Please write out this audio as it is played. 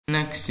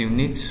Next, you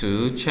need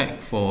to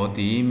check for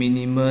the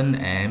minimum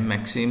and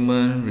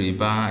maximum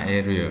rebar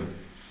area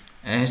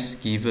as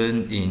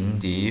given in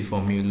the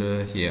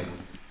formula here.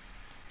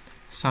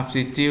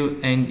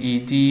 Substitute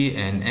NED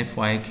and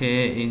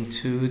FYK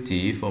into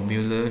the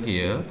formula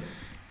here.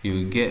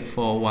 You get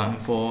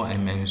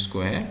 414 mm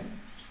square,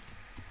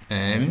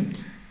 and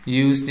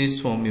use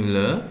this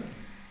formula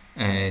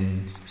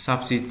and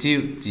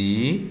substitute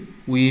the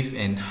width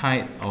and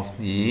height of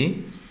the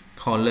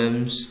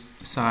columns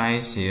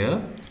size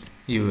here.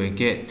 You will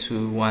get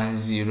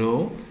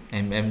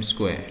 210 mm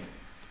square.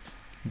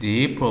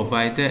 The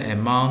provided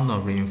amount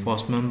of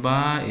reinforcement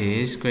bar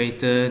is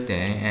greater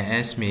than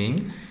AS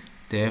mean,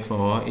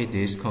 therefore it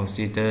is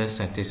considered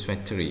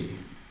satisfactory.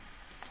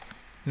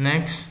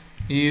 Next,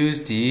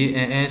 use the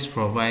AS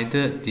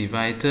provided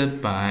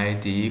divided by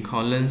the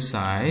column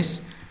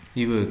size.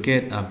 You will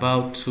get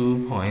about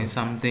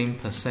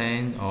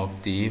 2.something%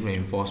 of the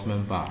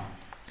reinforcement bar.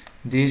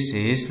 This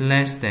is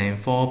less than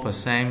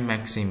 4%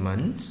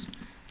 maximum,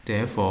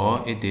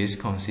 therefore it is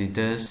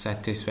considered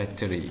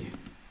satisfactory.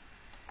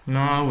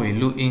 Now we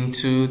look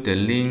into the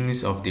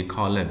length of the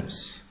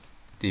columns.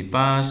 The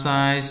bar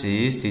size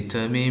is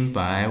determined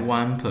by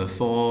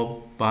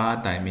 1/4 bar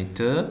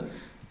diameter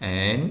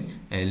and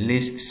at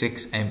least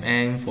 6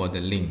 mm for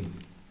the length.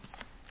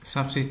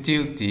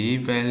 Substitute the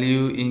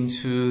value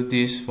into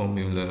this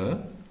formula,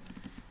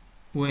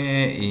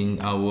 where in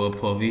our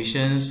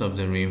provisions of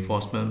the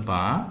reinforcement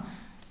bar,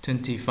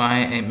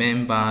 25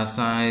 mm bar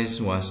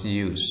size was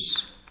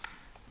used.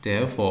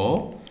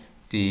 Therefore,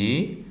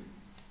 the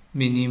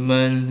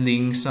minimum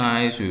length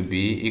size will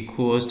be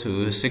equals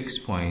to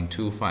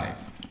 6.25.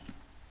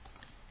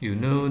 You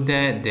know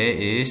that there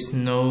is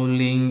no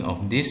length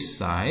of this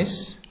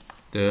size.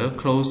 The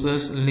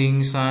closest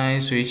length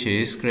size which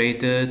is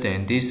greater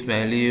than this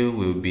value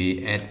will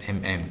be at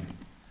mm.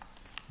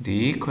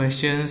 The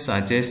question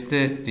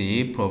suggested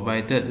the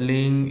provided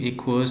length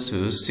equals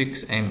to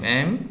 6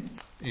 mm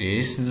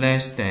is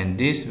less than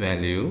this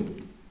value.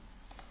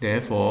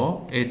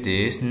 Therefore, it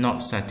is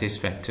not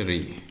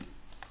satisfactory.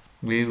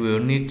 We will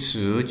need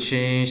to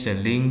change the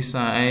length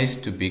size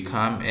to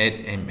become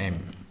 8 mm.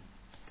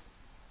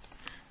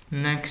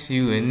 Next,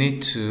 you will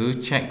need to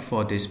check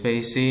for the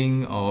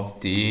spacing of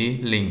the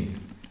length.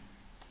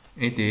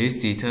 It is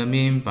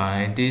determined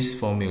by this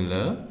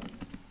formula.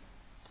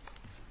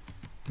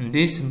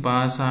 This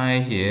bar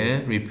size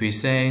here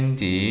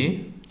represents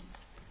the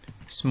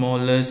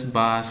smallest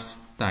bar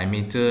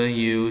diameter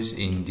used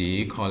in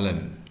the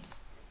column.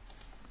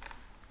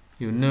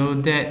 You know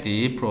that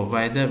the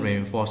provided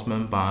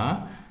reinforcement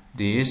bar,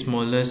 the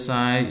smallest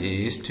size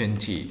is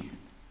 20.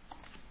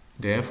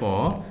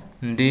 Therefore,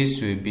 this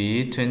will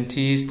be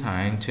 20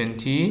 times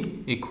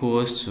 20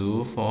 equals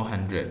to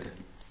 400.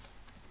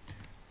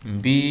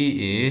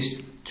 B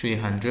is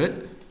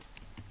 300,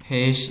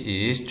 H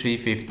is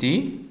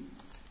 350,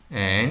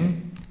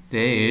 and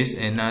there is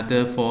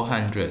another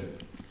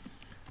 400.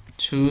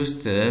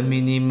 Choose the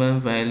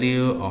minimum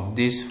value of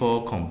these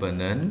 4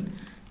 components.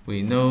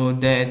 We know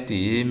that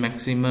the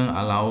maximum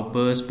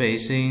allowable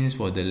spacings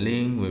for the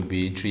length will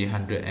be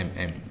 300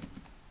 mm.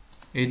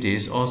 It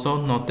is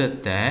also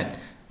noted that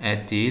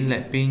at the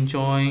lapping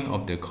joint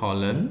of the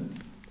column,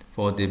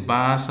 for the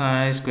bar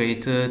size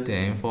greater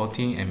than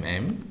 14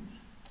 mm,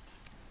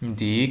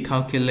 the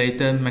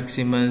calculated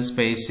maximum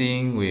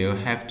spacing will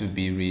have to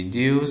be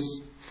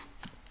reduced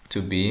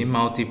to be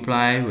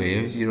multiplied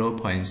with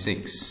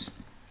 0.6.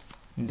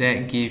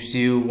 That gives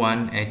you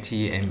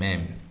 180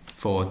 mm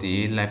for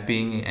the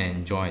lapping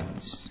and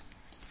joints.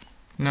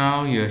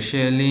 Now your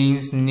shear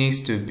length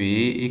needs to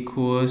be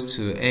equals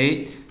to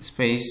 8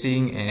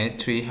 spacing at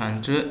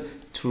 300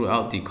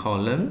 throughout the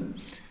column.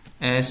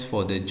 As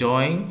for the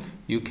joint,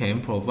 you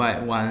can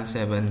provide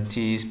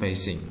 170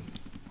 spacing.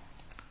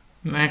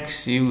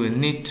 Next, you will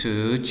need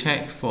to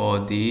check for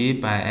the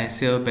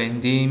biaxial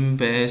bending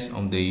based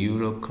on the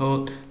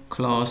Eurocode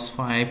clause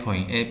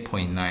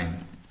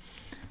 5.8.9.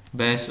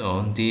 Based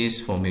on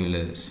these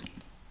formulas,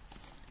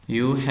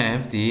 you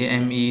have the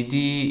MED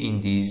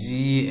in the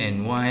Z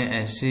and Y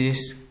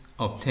axis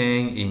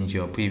obtained in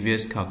your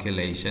previous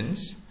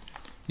calculations.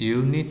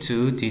 You need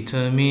to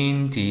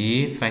determine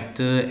the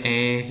factor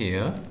A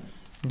here.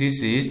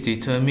 This is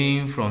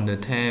determined from the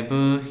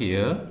table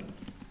here,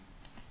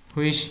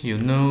 which you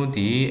know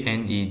the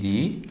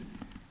NED.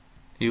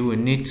 You will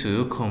need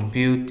to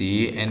compute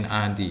the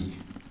NRD.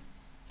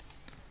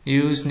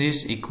 Use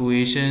these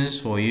equations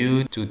for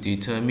you to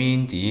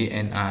determine the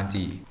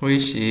NRD,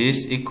 which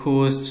is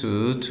equals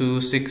to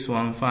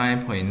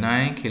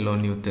 2615.9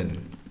 kN.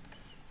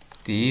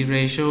 The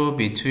ratio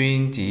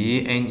between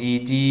the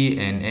NED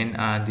and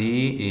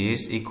NRD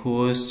is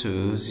equals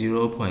to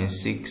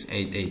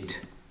 0.688.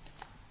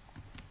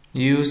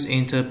 Use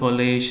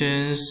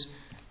interpolations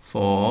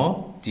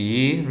for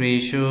the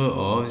ratio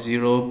of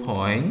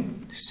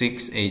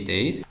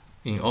 0.688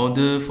 in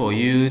order for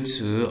you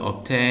to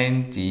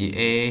obtain the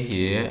A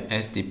here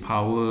as the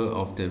power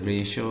of the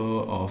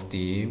ratio of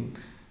the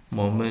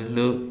moment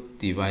load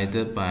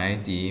divided by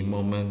the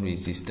moment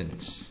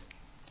resistance.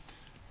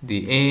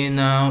 The A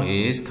now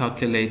is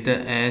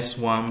calculated as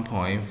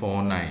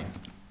 1.49.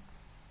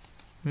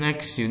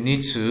 Next, you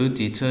need to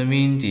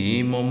determine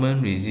the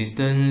moment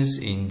resistance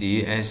in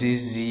the axis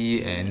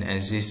Z and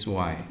axis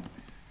Y.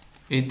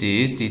 It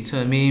is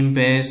determined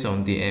based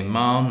on the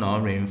amount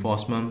of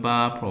reinforcement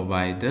bar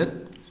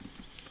provided,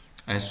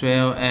 as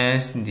well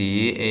as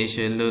the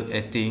axial load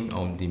acting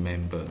on the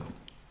member.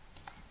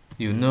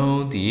 You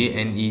know the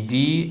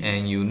NED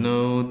and you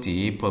know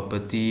the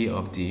property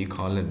of the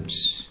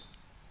columns.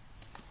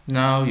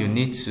 Now you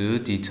need to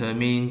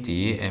determine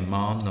the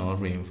amount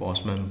of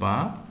reinforcement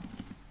bar.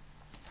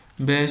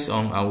 Based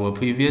on our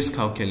previous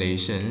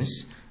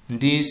calculations,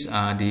 these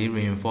are the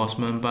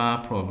reinforcement bar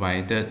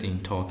provided in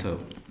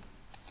total.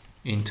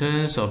 In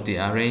terms of the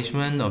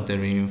arrangement of the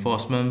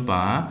reinforcement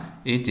bar,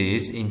 it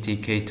is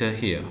indicated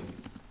here.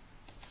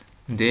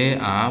 They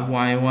are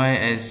YY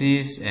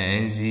axis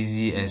and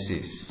ZZ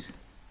axis.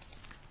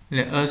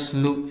 Let us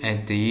look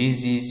at the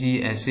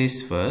ZZ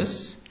axis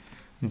first.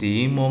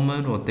 The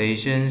moment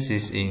rotations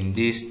is in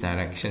these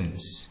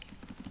directions.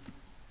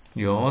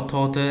 Your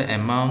total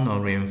amount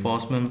of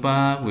reinforcement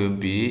bar will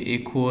be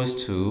equals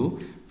to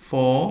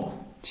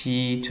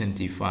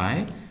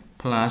 4T25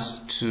 plus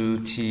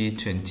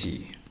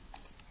 2T20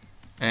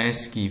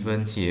 as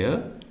given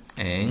here,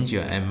 and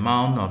your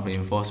amount of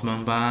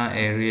reinforcement bar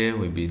area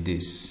will be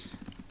this.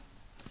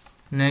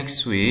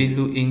 Next, we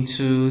look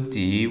into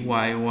the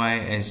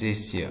YY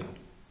axis here.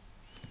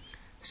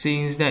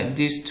 Since that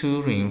these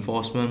two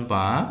reinforcement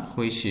bar,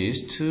 which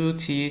is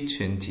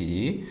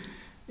 2T20,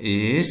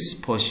 is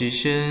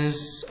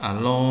positions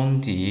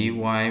along the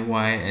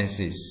YY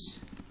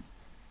axis.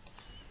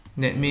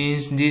 That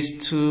means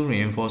these two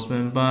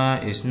reinforcement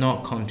bar is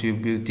not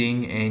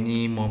contributing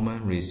any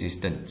moment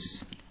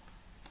resistance.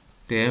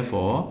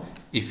 Therefore,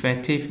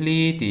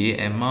 effectively the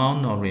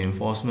amount of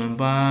reinforcement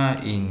bar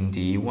in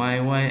the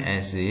YY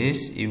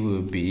axis, it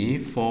will be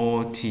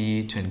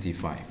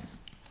 4T25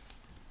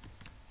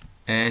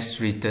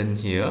 as written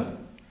here,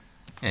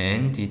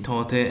 and the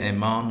total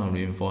amount of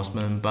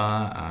reinforcement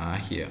bar are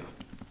here.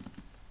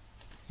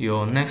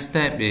 Your next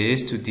step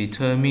is to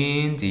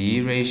determine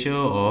the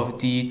ratio of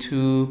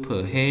D2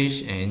 per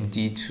H and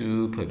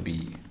D2 per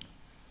B.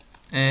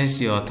 As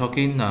you are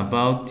talking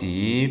about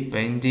the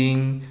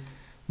bending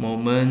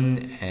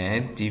moment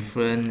at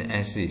different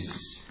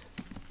axes.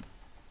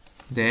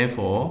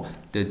 Therefore,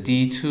 the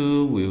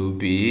D2 will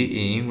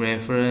be in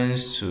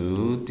reference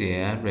to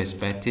their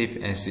respective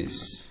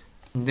axes.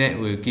 That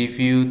will give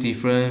you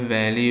different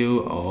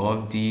value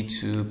of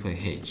D2 per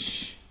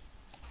H.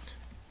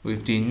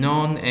 With the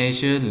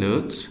non-axial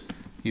load,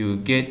 you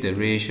get the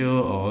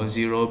ratio of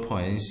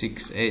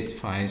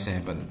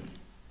 0.6857.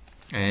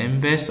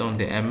 And based on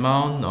the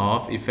amount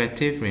of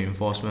effective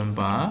reinforcement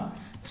bar,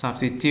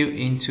 substitute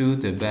into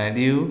the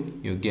value,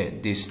 you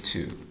get these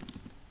two.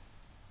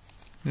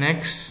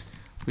 Next,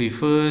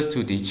 refers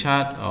to the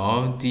chart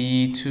of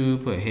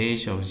D2 per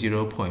H of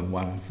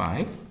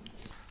 0.15.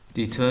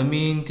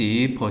 Determine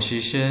the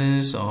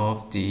positions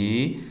of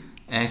the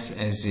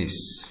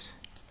x-axis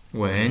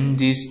when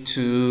these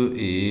two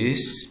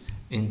is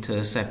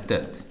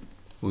intercepted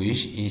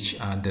with each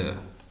other.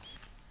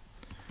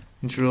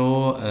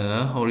 Draw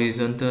a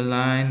horizontal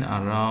line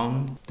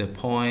around the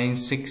point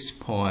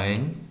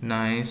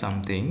 6.9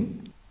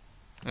 something.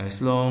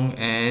 As long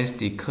as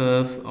the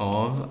curve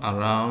of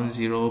around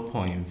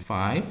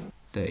 0.5,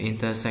 the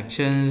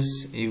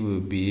intersections, it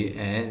will be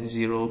at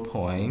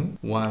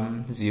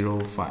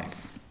 0.105.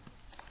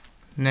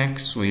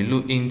 Next, we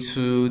look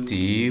into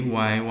the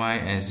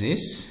YY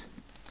axis.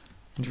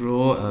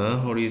 Draw a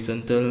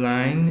horizontal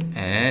line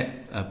at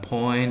a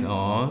point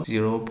of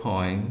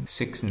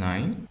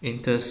 0.69,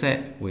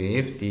 intersect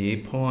with the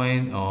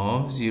point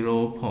of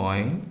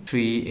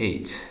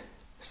 0.38.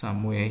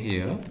 Somewhere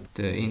here,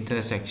 the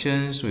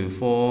intersections will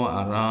fall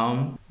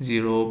around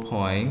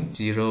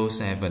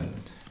 0.07.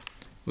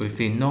 With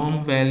the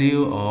known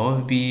value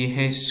of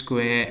BH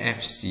square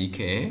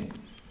FCK,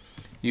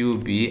 you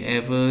will be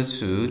able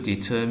to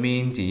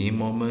determine the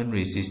moment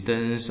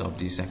resistance of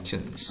the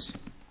sections.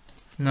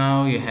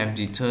 Now you have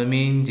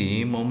determined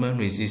the moment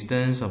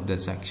resistance of the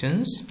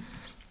sections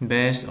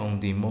based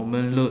on the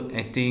moment load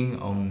acting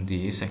on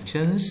the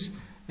sections,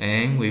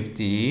 and with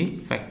the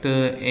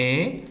factor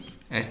A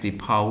as the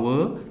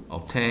power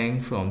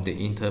obtained from the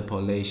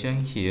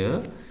interpolation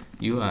here,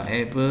 you are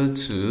able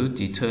to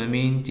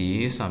determine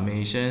the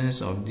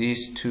summations of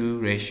these two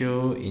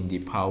ratios in the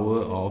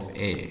power of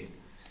A.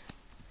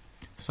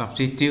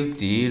 Substitute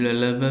the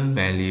relevant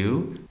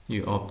value,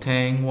 you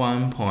obtain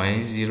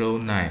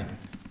 1.09.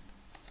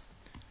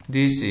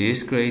 This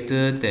is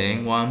greater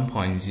than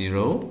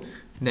 1.0.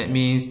 That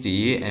means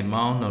the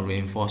amount of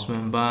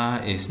reinforcement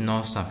bar is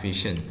not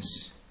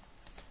sufficient.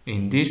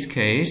 In this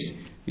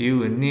case, you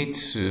will need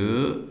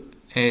to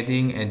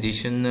adding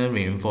additional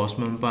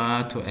reinforcement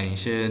bar to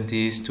ensure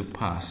this to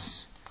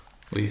pass.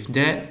 With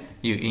that,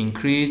 you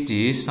increase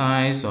the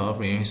size of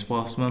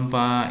reinforcement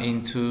bar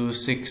into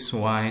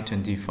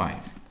 6y25.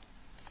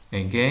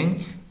 Again,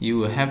 you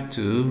will have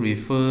to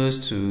refer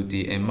to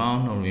the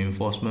amount of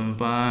reinforcement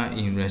bar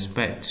in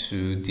respect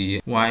to the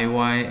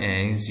YY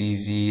and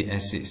ZZ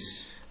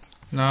axis.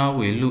 Now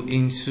we look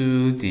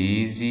into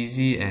the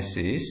ZZ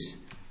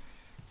axis.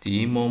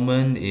 The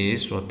moment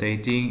is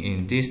rotating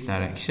in these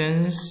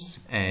directions,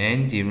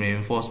 and the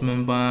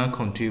reinforcement bar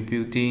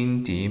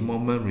contributing the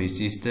moment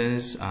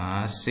resistance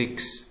are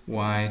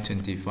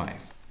 6Y25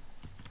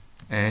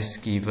 as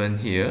given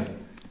here.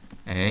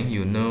 And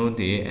you know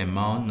the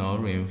amount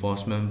of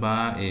reinforcement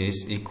bar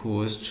is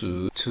equals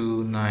to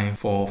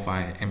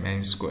 2945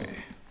 mm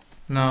square.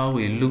 Now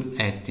we look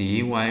at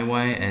the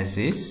YY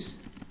axis.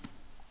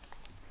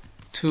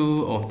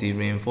 Two of the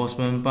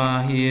reinforcement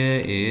bar here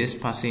is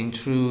passing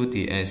through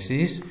the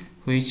axis,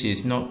 which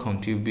is not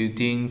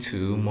contributing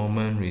to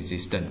moment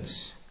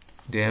resistance.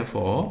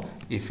 Therefore,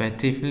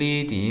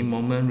 effectively the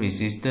moment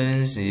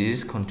resistance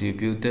is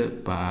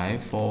contributed by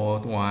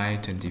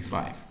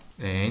 4Y25.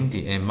 And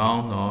the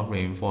amount of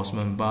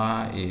reinforcement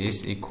bar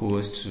is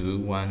equals to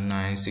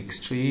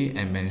 1963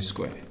 mm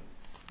square.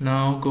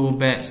 Now go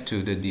back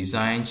to the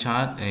design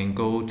chart and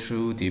go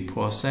through the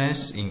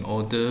process in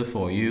order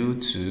for you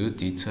to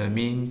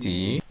determine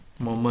the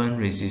moment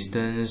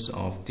resistance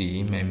of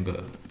the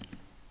member.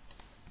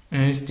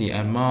 As the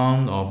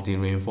amount of the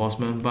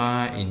reinforcement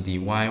bar in the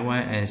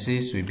YY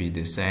axis will be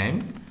the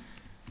same,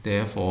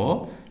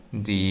 therefore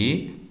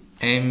the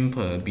M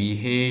per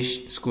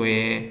BH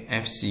square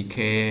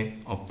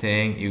FCK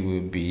obtained, it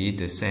will be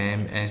the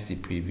same as the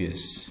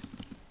previous.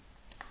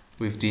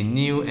 With the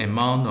new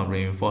amount of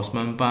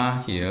reinforcement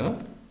bar here,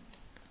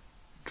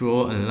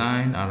 draw a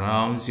line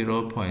around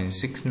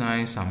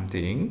 0.69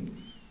 something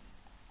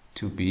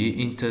to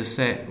be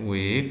intersect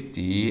with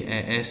the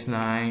AS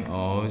line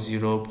of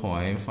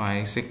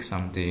 0.56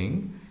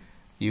 something.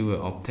 You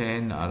will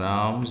obtain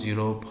around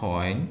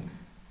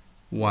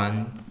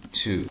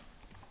 0.12.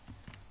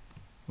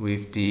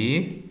 With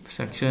the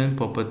section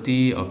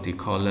property of the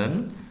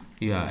column,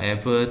 you are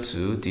able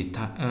to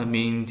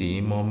determine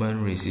the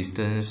moment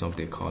resistance of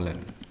the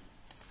column.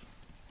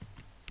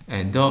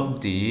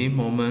 Adopt the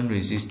moment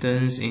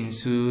resistance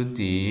into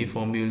the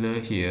formula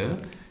here.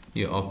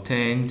 You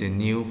obtain the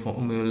new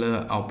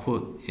formula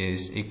output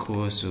is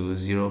equal to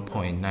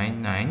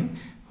 0.99,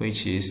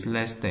 which is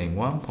less than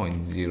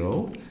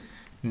 1.0.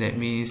 That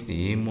means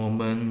the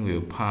moment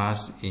will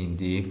pass in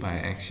the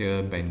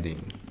biaxial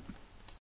bending.